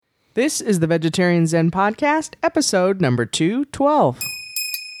This is the Vegetarian Zen Podcast, episode number 212.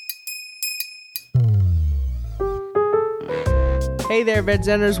 Hey there, Veg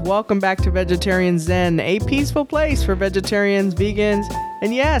Zeners. Welcome back to Vegetarian Zen, a peaceful place for vegetarians, vegans,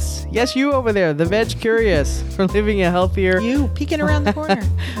 and yes, you over there, the veg curious, for living a healthier, you peeking around the corner,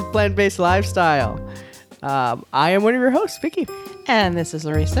 plant-based lifestyle. I am one of your hosts, Vicky. And this is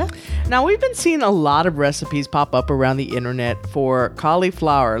Larissa. Now, we've been seeing a lot of recipes pop up around the internet for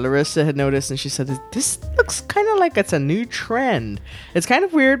cauliflower. Larissa had noticed, and she said, this looks kind of like it's a new trend. It's kind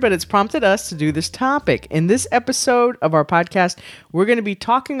of weird, but it's prompted us to do this topic. In this episode of our podcast, we're going to be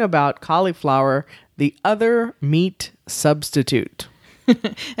talking about cauliflower, the other meat substitute.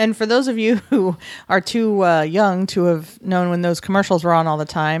 And for those of you who are too young to have known when those commercials were on all the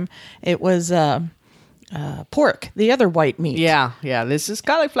time, it was... pork, the other white meat. Yeah. This is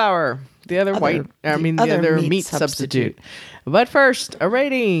cauliflower, the other meat substitute. But first, a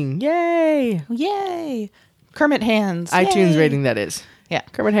rating. Yay! Kermit hands. iTunes yay. rating, that is. Yeah.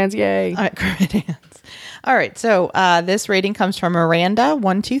 Kermit hands, yay. All right, Kermit hands. All right, so this rating comes from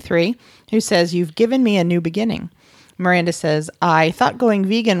Miranda123, who says, "You've given me a new beginning." Miranda says, "I thought going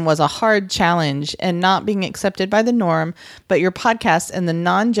vegan was a hard challenge and not being accepted by the norm, but your podcast and the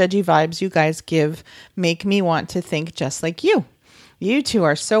non-judgy vibes you guys give make me want to think just like you. You two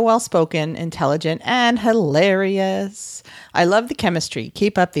are so well-spoken, intelligent, and hilarious. I love the chemistry.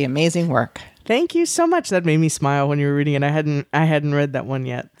 Keep up the amazing work." Thank you so much. That made me smile when you were reading it. I hadn't read that one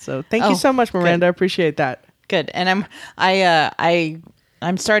yet. So thank you so much, Miranda. Good. I appreciate that. Good. And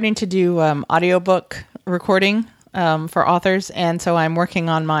I'm starting to do audiobook recording for authors, and so I'm working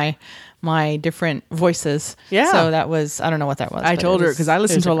on my different voices. Yeah. So that was, I don't know what that was. I told her, because I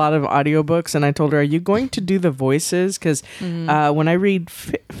listen to a lot of audiobooks, and I told her, are you going to do the voices? Because when I read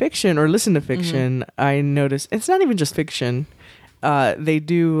fiction or listen to fiction, I notice it's not even just fiction. They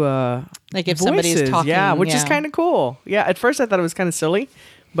do like if voices, somebody's talking. which is kind of cool. Yeah, at first I thought it was kind of silly,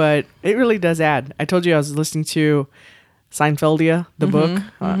 but it really does add. I told you I was listening to Seinfeldia, the book,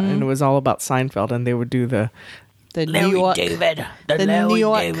 and it was all about Seinfeld, and they would do the New York David.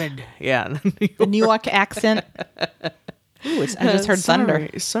 Yeah. the New York accent. Ooh, I just heard thunder.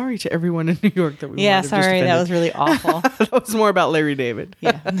 Sorry to everyone in New York that we Yeah, might have just sorry, that offended. was really awful. That was more about Larry David.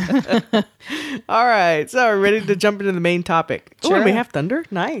 Yeah. All right, so we're ready to jump into the main topic. Oh, Sure. and we have thunder?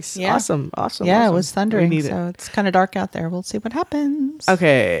 Nice. Yeah. Awesome. Yeah, awesome. it was thundering, We need so it. it's kind of dark out there. We'll see what happens.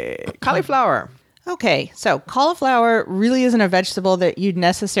 Okay, cauliflower. Okay, so cauliflower really isn't a vegetable that you'd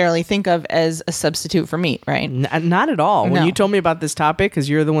necessarily think of as a substitute for meat, right? Not at all. When No. you told me about this topic, because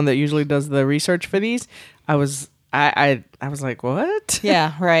you're the one that usually does the research for these, I was like, what?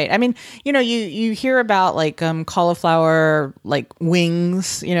 Yeah, right. I mean, you hear about like cauliflower like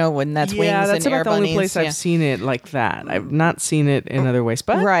wings, when that's wings Yeah, that's and air about the only bunnies. place I've seen it like that. I've not seen it in other ways,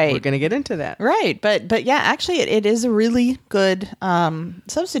 but Right. we're going to get into that. Right, but yeah, actually, it is a really good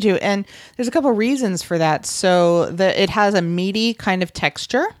substitute, and there's a couple reasons for that. So it has a meaty kind of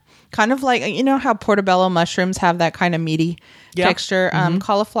texture, kind of like how portobello mushrooms have that kind of meaty texture.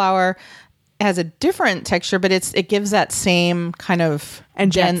 Cauliflower has a different texture, but it gives that same kind of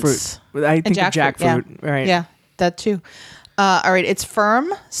And dense, jackfruit. I think of jackfruit, yeah. right? Yeah, that too. All right, it's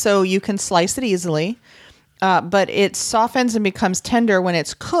firm, so you can slice it easily. But it softens and becomes tender when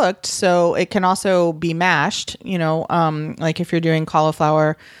it's cooked, so it can also be mashed. Like if you're doing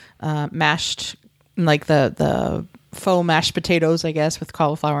cauliflower mashed, like the faux mashed potatoes, I guess, with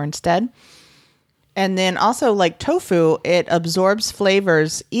cauliflower instead. And then also like tofu, it absorbs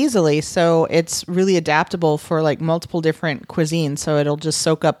flavors easily, so it's really adaptable for like multiple different cuisines. So it'll just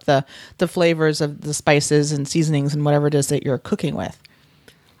soak up the flavors of the spices and seasonings and whatever it is that you're cooking with.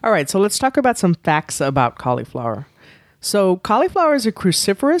 All right, so let's talk about some facts about cauliflower. So cauliflower is a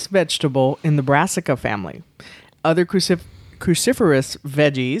cruciferous vegetable in the Brassica family. Other cruciferous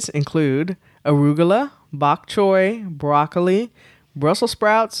veggies include arugula, bok choy, broccoli, Brussels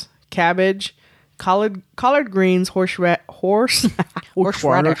sprouts, cabbage, collard greens, horseradish,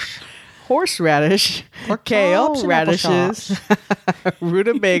 kale, radishes,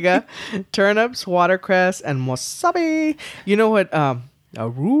 rutabaga, turnips, watercress, and wasabi. You know what?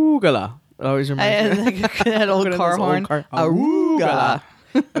 Arugula. Always reminds me. That old car horn. Arugula.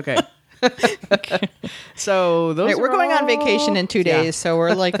 Okay. So those We're going on vacation in 2 days, Yeah. so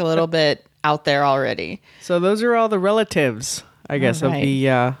we're like a little bit out there already. So those are all the relatives, I guess, All right. of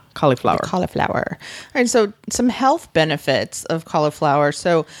the cauliflower. Cauliflower. All right, so some health benefits of cauliflower.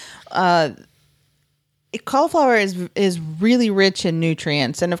 So cauliflower is really rich in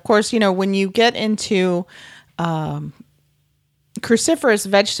nutrients. And of course, when you get into cruciferous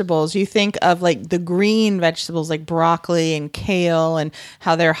vegetables, you think of like the green vegetables like broccoli and kale, and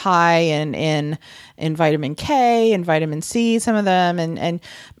how they're high in vitamin K and vitamin C, some of them, and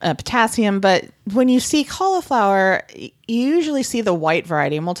potassium. But when you see cauliflower, you usually see the white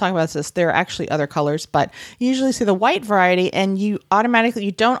variety, and we'll talk about this. There are actually other colors, but you usually see the white variety, and you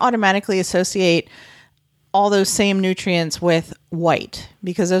don't automatically associate all those same nutrients with white,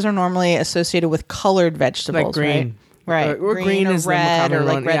 because those are normally associated with colored vegetables, like green. Right. Or green or is the red, more or common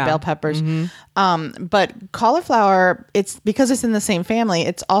like one. red Yeah. bell peppers. But cauliflower, it's because it's in the same family.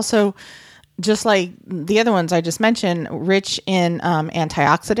 It's also, just like the other ones I just mentioned, rich in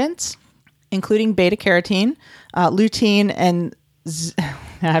antioxidants, including beta carotene, lutein, and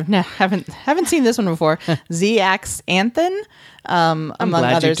haven't seen this one before. Zeaxanthin, I'm among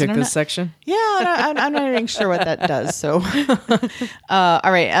glad others. you took And this section. Yeah, I'm not even sure what that does. So,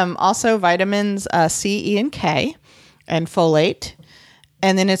 all right. Also vitamins C, E, and K, and folate.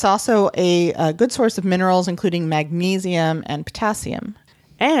 And then it's also a good source of minerals, including magnesium and potassium.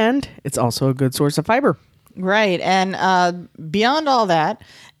 And it's also a good source of fiber. Right. And beyond all that,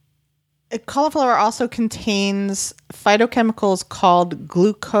 cauliflower also contains phytochemicals called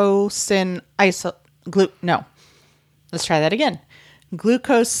let's try that again.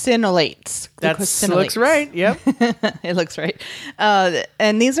 Glucosinolates. That looks right. Yep. It looks right.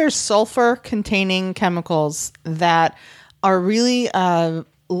 And these are sulfur-containing chemicals that are really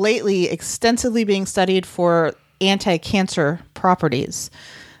lately extensively being studied for anti-cancer properties.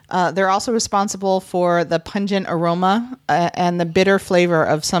 They're also responsible for the pungent aroma and the bitter flavor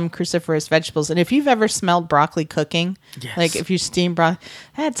of some cruciferous vegetables. And if you've ever smelled broccoli cooking, Yes. like if you steam broccoli,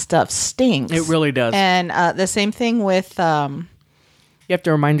 that stuff stinks. It really does. And the same thing with... You have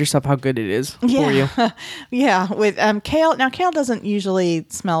to remind yourself how good it is for you. Yeah, with kale. Now, kale doesn't usually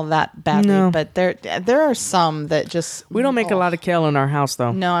smell that badly, No. but there are some that just... We don't make a lot of kale in our house,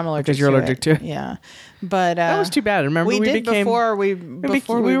 though. No, I'm allergic because you're to allergic it. to it. Yeah. But That was too bad. Remember, we did became before we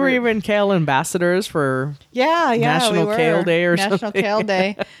were even kale ambassadors for National we were. Kale Day or National something. Kale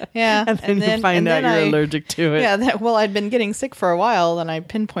Day. Yeah, and then you find out you're allergic to it. Yeah, well, I'd been getting sick for a while, and I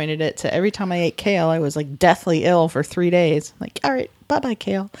pinpointed it to every time I ate kale, I was like deathly ill for 3 days. Like, all right, bye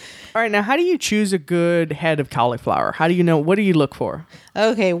kale. All right, now how do you choose a good head of cauliflower? How do you know? What do you look for?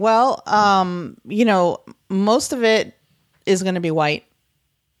 Okay, well, most of it is going to be white.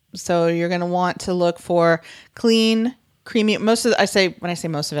 So you're going to want to look for clean, creamy. When I say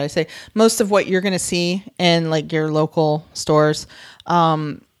most of it, I say most of what you're going to see in like your local stores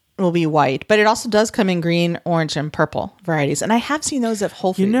will be white, but it also does come in green, orange, and purple varieties. And I have seen those at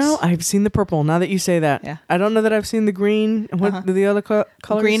Whole Foods. I've seen the purple. Now that you say that, Yeah. I don't know that I've seen the green. What the other color?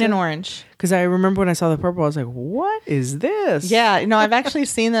 Green and orange. Because I remember when I saw the purple, I was like, "What is this?" Yeah, I've actually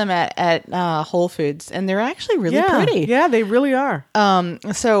seen them at Whole Foods, and they're actually really pretty. Yeah, they really are.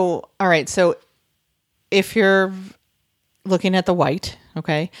 So, all right. So if you're looking at the white,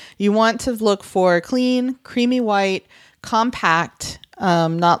 okay, you want to look for clean, creamy white, compact,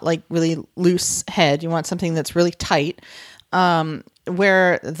 not like really loose head. You want something that's really tight,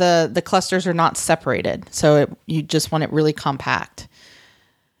 where the clusters are not separated. So you just want it really compact.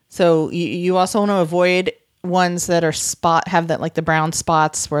 So you also want to avoid ones that are have that like the brown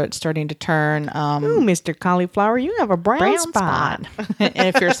spots where it's starting to turn. Ooh, Mr. Cauliflower, you have a brown spot. And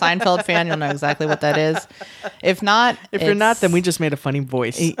if you're a Seinfeld fan, you'll know exactly what that is. If not, If you're not, then we just made a funny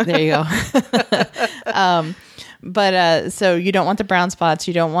voice. there you go. But so you don't want the brown spots.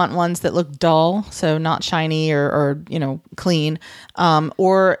 You don't want ones that look dull, so not shiny or clean.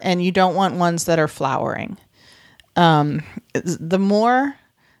 And you don't want ones that are flowering. The more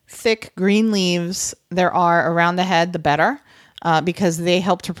thick green leaves there are around the head, the better, because they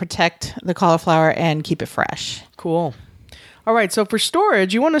help to protect the cauliflower and keep it fresh. Cool. All right, so for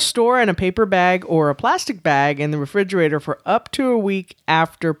storage, you want to store in a paper bag or a plastic bag in the refrigerator for up to a week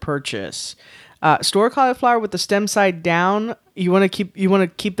after purchase. Store cauliflower with the stem side down. You want to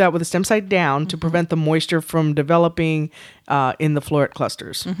keep that with the stem side down to prevent the moisture from developing in the floret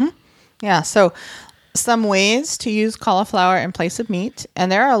clusters. Mm-hmm. Yeah, so some ways to use cauliflower in place of meat, and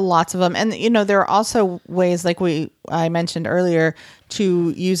there are lots of them. And there are also ways, like I mentioned earlier, to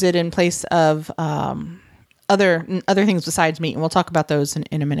use it in place of other things besides meat, and we'll talk about those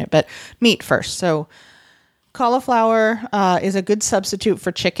in a minute. But meat first. So cauliflower is a good substitute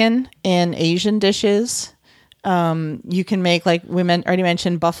for chicken in Asian dishes. You can make, like we already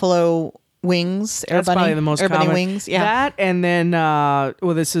mentioned, buffalo wings. That's probably the most bunny common. wings. Yeah. That, and then,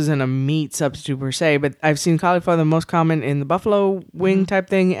 well, this isn't a meat substitute per se, but I've seen cauliflower the most common in the buffalo wing type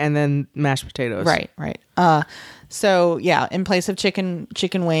thing, and then mashed potatoes. Right. So yeah, in place of chicken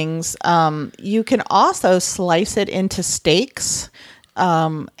wings, you can also slice it into steaks,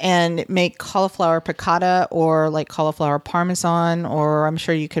 and make cauliflower piccata or like cauliflower parmesan, or I'm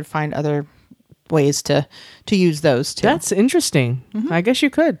sure you could find other ways to use those too. That's interesting. I guess you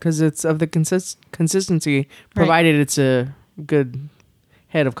could, because it's of the consistency, provided it's a good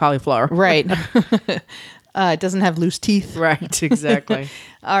head of cauliflower. Right. It doesn't have loose teeth. Right, exactly.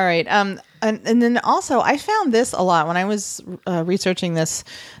 All right. And then also I found this a lot when I was researching this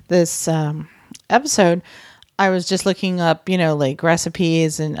episode. I was just looking up, like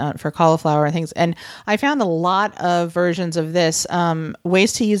recipes and for cauliflower and things. And I found a lot of versions of this,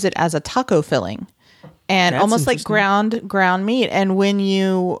 ways to use it as a taco filling, and That's almost like ground meat. And when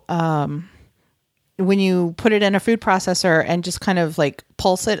you put it in a food processor and just kind of like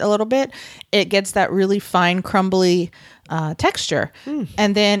pulse it a little bit, it gets that really fine, crumbly texture.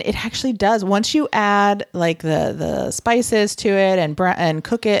 And then it actually does, once you add like the spices to it and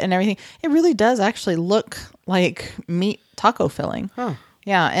cook it and everything, it really does actually look like meat taco filling.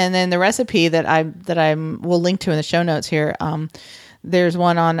 Yeah. And then the recipe that I will link to in the show notes here, there's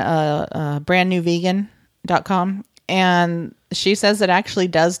one on brandnewvegan.com, and she says it actually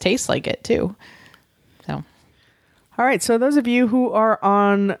does taste like it too. So All right, so those of you who are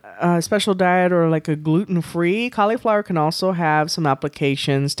on a special diet or like a gluten-free, cauliflower can also have some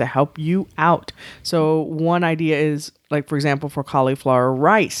applications to help you out. So one idea is, like, for example, for cauliflower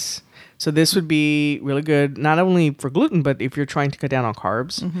rice. So this would be really good, not only for gluten, but if you're trying to cut down on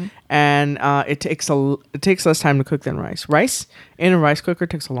carbs. And it takes less time to cook than rice. Rice in a rice cooker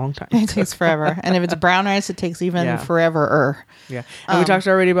takes a long time. it takes forever. And if it's brown rice, it takes even forever. Yeah. And we talked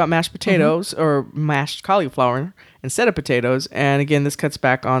already about mashed potatoes or mashed cauliflower instead of potatoes. And again, this cuts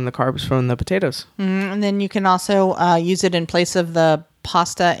back on the carbs from the potatoes. And then you can also use it in place of the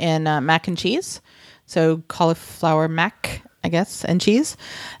pasta in mac and cheese. So cauliflower mac, I guess, and cheese.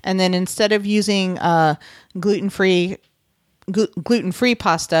 And then instead of using gluten-free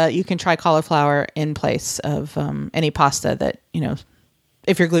pasta, you can try cauliflower in place of any pasta that,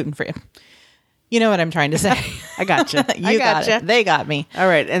 if you're gluten-free. You know what I'm trying to say. I gotcha. You got it. They got me. All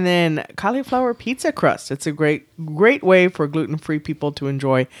right. And then cauliflower pizza crust. It's a great way for gluten-free people to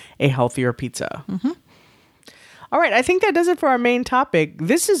enjoy a healthier pizza. All right. I think that does it for our main topic.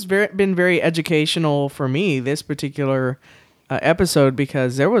 This has been very educational for me, this particular episode,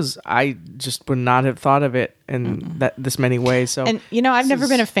 because I just would not have thought of it in this many ways. So, and I've never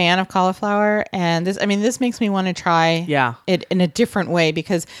been a fan of cauliflower, and this makes me want to try it in a different way,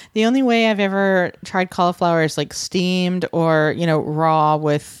 because the only way I've ever tried cauliflower is like steamed or raw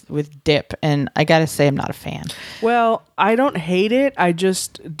with dip, and I gotta say I'm not a fan. Well, I don't hate it. I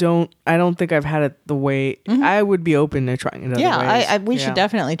don't think I've had it the way I would be open to trying it. We should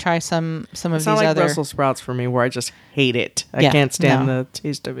definitely try some of these not like other Brussels sprouts for me, where I just hate it. I can't stand the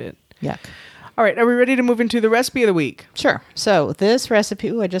taste of it. Yuck. All right, are we ready to move into the recipe of the week? Sure. So this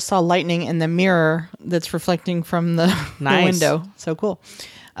recipe, I just saw lightning in the mirror that's reflecting from the window. So cool.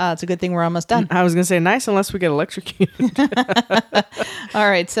 It's a good thing we're almost done. I was going to say nice unless we get electrocuted. All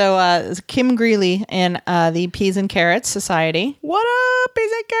right. So Kim Greeley and the Peas and Carrots Society. What up,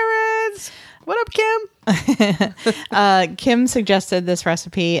 Peas and Carrots? What up, Kim? Kim suggested this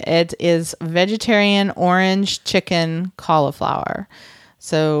recipe. It is vegetarian orange chicken cauliflower.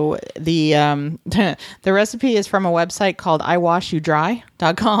 So the the recipe is from a website called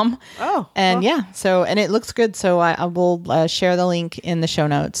iwashyoudry.com. Oh. And and it looks good. So I will share the link in the show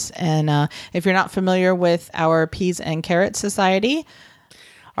notes. And if you're not familiar with our Peas and Carrots Society,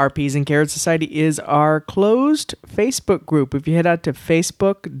 our Peas and Carrots Society is our closed Facebook group. If you head out to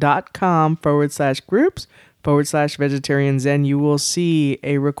facebook.com/groups/vegetarian zen, you will see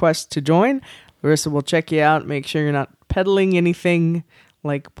a request to join. Larissa will check you out. Make sure you're not peddling anything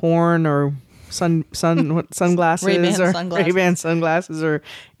like porn or sunglasses Ray-Ban sunglasses or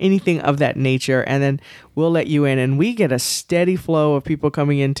anything of that nature, and then we'll let you in, and we get a steady flow of people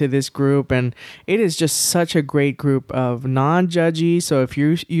coming into this group, and it is just such a great group of non-judgy. So if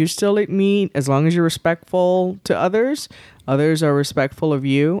you still eat meat, as long as you're respectful to others are respectful of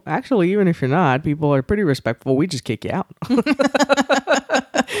you. Actually, even if you're not, people are pretty respectful. We just kick you out.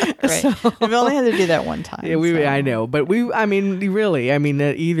 Right. So, we've only had to do that one time. Yeah, I know. But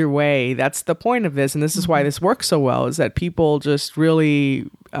either way, that's the point of this. And this is why this works so well, is that people just really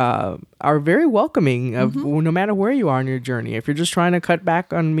are very welcoming of no matter where you are in your journey. If you're just trying to cut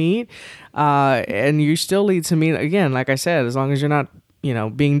back on meat and you still eat some meat, again, like I said, as long as you're not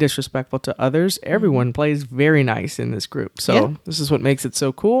being disrespectful to others. Everyone plays very nice in this group. So this is what makes it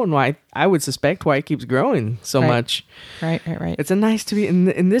so cool, and why I would suspect why it keeps growing so much. Right. It's a nice to be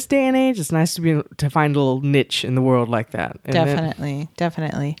in this day and age. It's nice to find a little niche in the world like that. And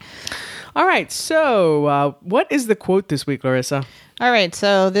Definitely. All right. So what is the quote this week, Larissa? All right,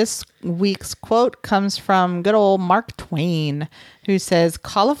 so this week's quote comes from good old Mark Twain, who says,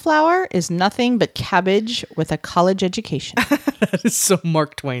 "Cauliflower is nothing but cabbage with a college education." That is so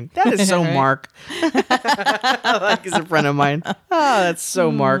Mark Twain. That is so Mark. Like he's a friend of mine. Oh, that's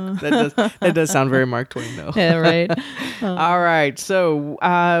so Mark. That does sound very Mark Twain, though. Yeah, right. All right, so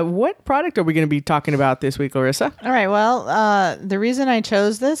what product are we going to be talking about this week, Larissa? All right, well, the reason I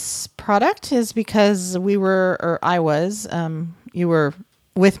chose this product is because I was... you were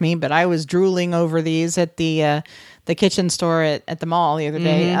with me, but I was drooling over these at the kitchen store at the mall the other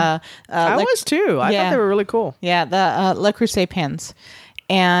day. I was too. I thought they were really cool. Yeah, the Le Creuset pans.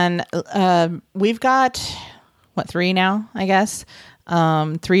 And we've got, 3 now, I guess?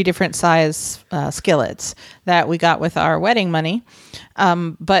 3 different size skillets that we got with our wedding money.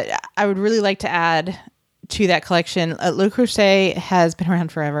 But I would really like to add to that collection. Le Creuset has been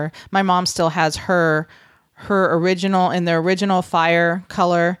around forever. My mom still has her original fire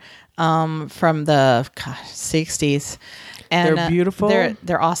color from the 60s, and they're beautiful.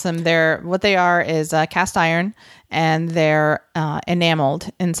 They're awesome. What they are is cast iron, and they're enameled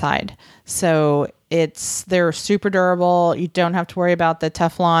inside. So they're super durable. You don't have to worry about the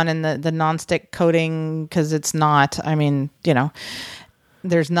Teflon and the nonstick coating, because it's not.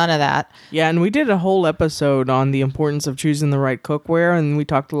 There's none of that. Yeah, and we did a whole episode on the importance of choosing the right cookware, and we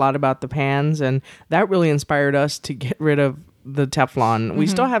talked a lot about the pans, and that really inspired us to get rid of the Teflon. Mm-hmm. We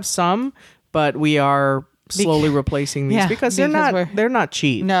still have some, but we are slowly replacing these because they're not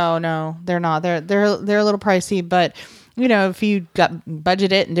cheap. No, they're not. They're a little pricey, but if you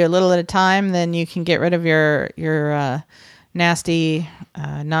budget it and do a little at a time, then you can get rid of your nasty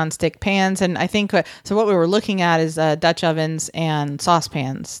non-stick pans. And I think so what we were looking at is Dutch ovens and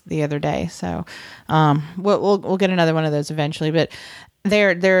saucepans the other day, so we'll get another one of those eventually. But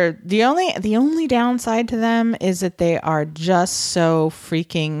they're the only downside to them is that they are just so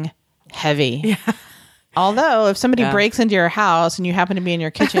freaking heavy. Yeah. Although, if somebody breaks into your house and you happen to be in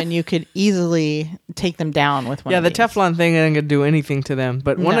your kitchen, you could easily take them down with one of these. The Teflon thing ain't going to do anything to them.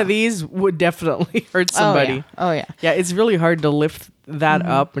 But one of these would definitely hurt somebody. Oh, yeah. Yeah, it's really hard to lift that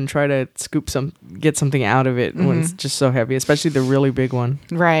up and try to get something out of it when it's just so heavy, especially the really big one.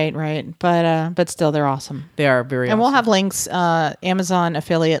 Right. But still, they're awesome. They are very awesome. And we'll have links, Amazon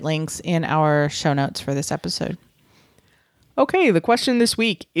affiliate links in our show notes for this episode. Okay, the question this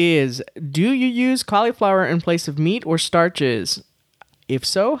week is, do you use cauliflower in place of meat or starches? If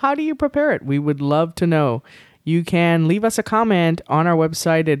so, how do you prepare it? We would love to know. You can leave us a comment on our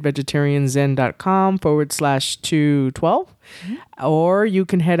website at vegetarianzen.com/212, or you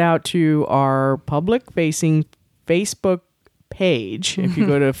can head out to our public-facing Facebook page. If you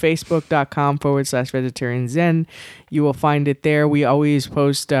go to facebook.com/vegetarianzen, you will find it there. We always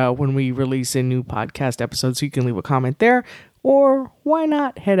post when we release a new podcast episode, so you can leave a comment there. Or why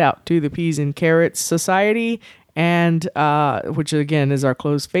not head out to the Peas and Carrots Society, and which again is our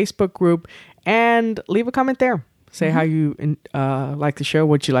closed Facebook group, and leave a comment there. Say how you like the show,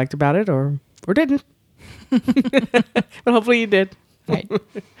 what you liked about it, or didn't. But hopefully you did. Right.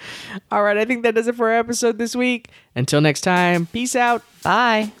 All right, I think that does it for our episode this week. Until next time, peace out.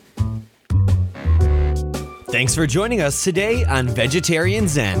 Bye. Thanks for joining us today on Vegetarian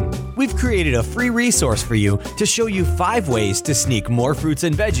Zen. We've created a free resource for you to show you 5 ways to sneak more fruits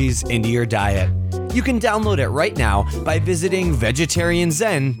and veggies into your diet. You can download it right now by visiting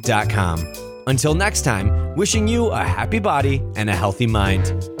vegetarianzen.com. Until next time, wishing you a happy body and a healthy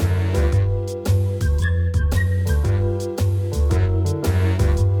mind.